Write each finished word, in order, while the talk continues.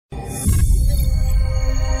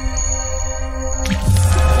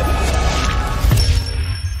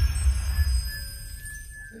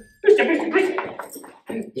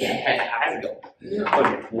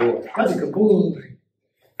How's it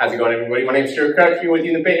going, everybody? My name is Sheepadoodle here with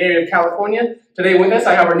you in the Bay Area of California. Today with us,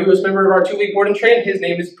 I have our newest member of our 2-week board and train. His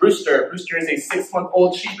name is Brewster. Brewster is a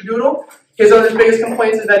 6-month-old Sheepadoodle. His other biggest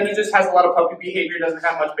complaints is that he just has a lot of puppy behavior, doesn't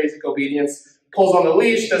have much basic obedience, pulls on the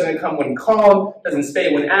leash, doesn't come when called, doesn't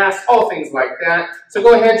stay when asked, all things like that. So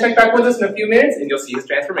go ahead and check back with us in a few minutes and you'll see his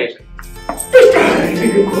transformation.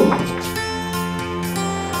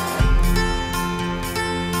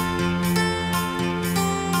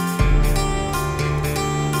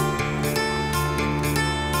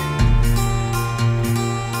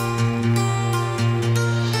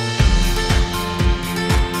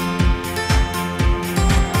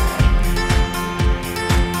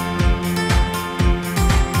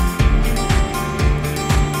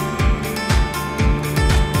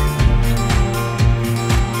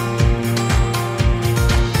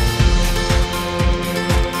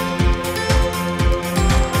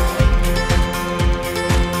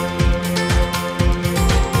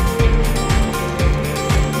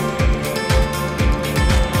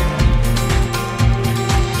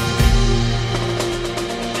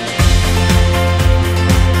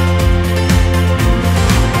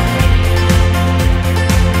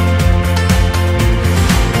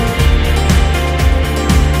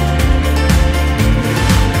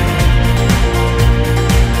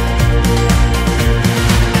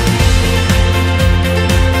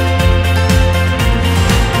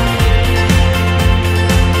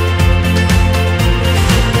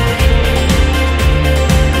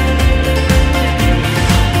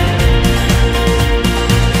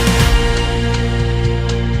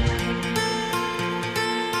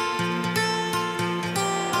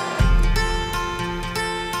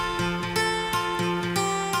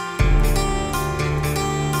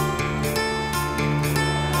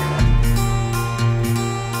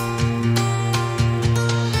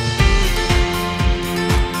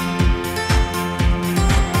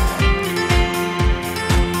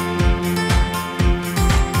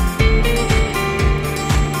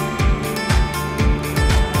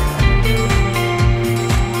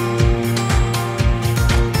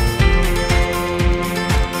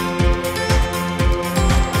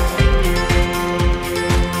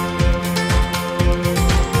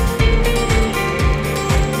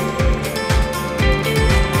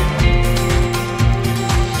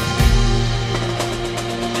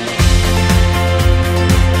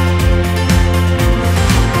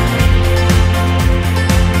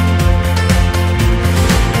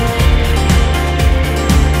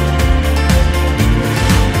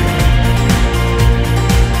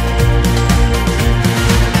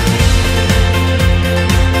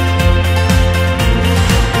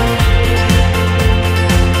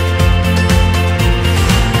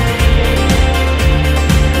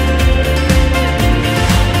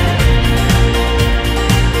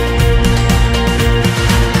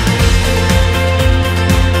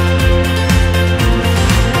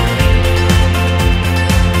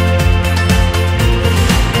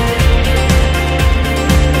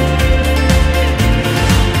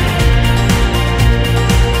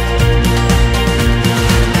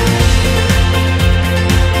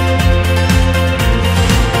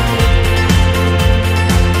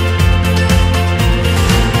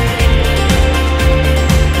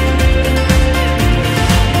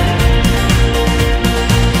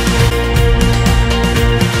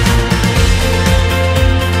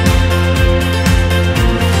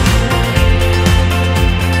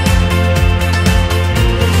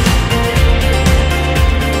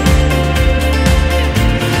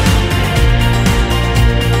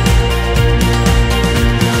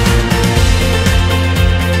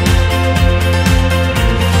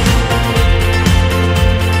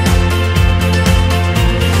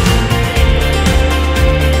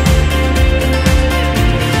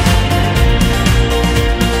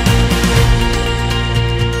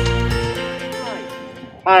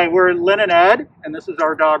 Hi, we're Lynn and Ed, and this is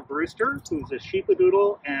our dog Brewster, who's a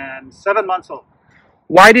Sheepadoodle and 7 months old.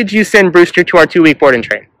 Why did you send Brewster to our 2-week board and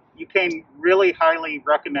train? You came really highly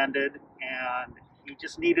recommended, and he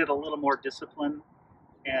just needed a little more discipline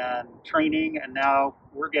and training, and now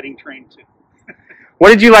we're getting trained too. What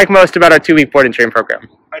did you like most about our 2-week board and train program?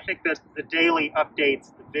 I think that the daily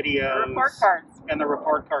updates, the videos, report cards. And the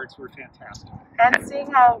report cards were fantastic. And seeing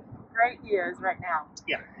how great he is right now.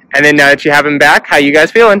 Yeah. And then now that you have him back, how you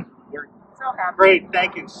guys feeling? We're so happy. Great,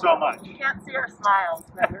 thank you so much. You can't see our smiles,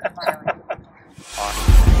 but we're smiling.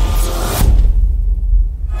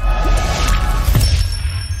 Awesome.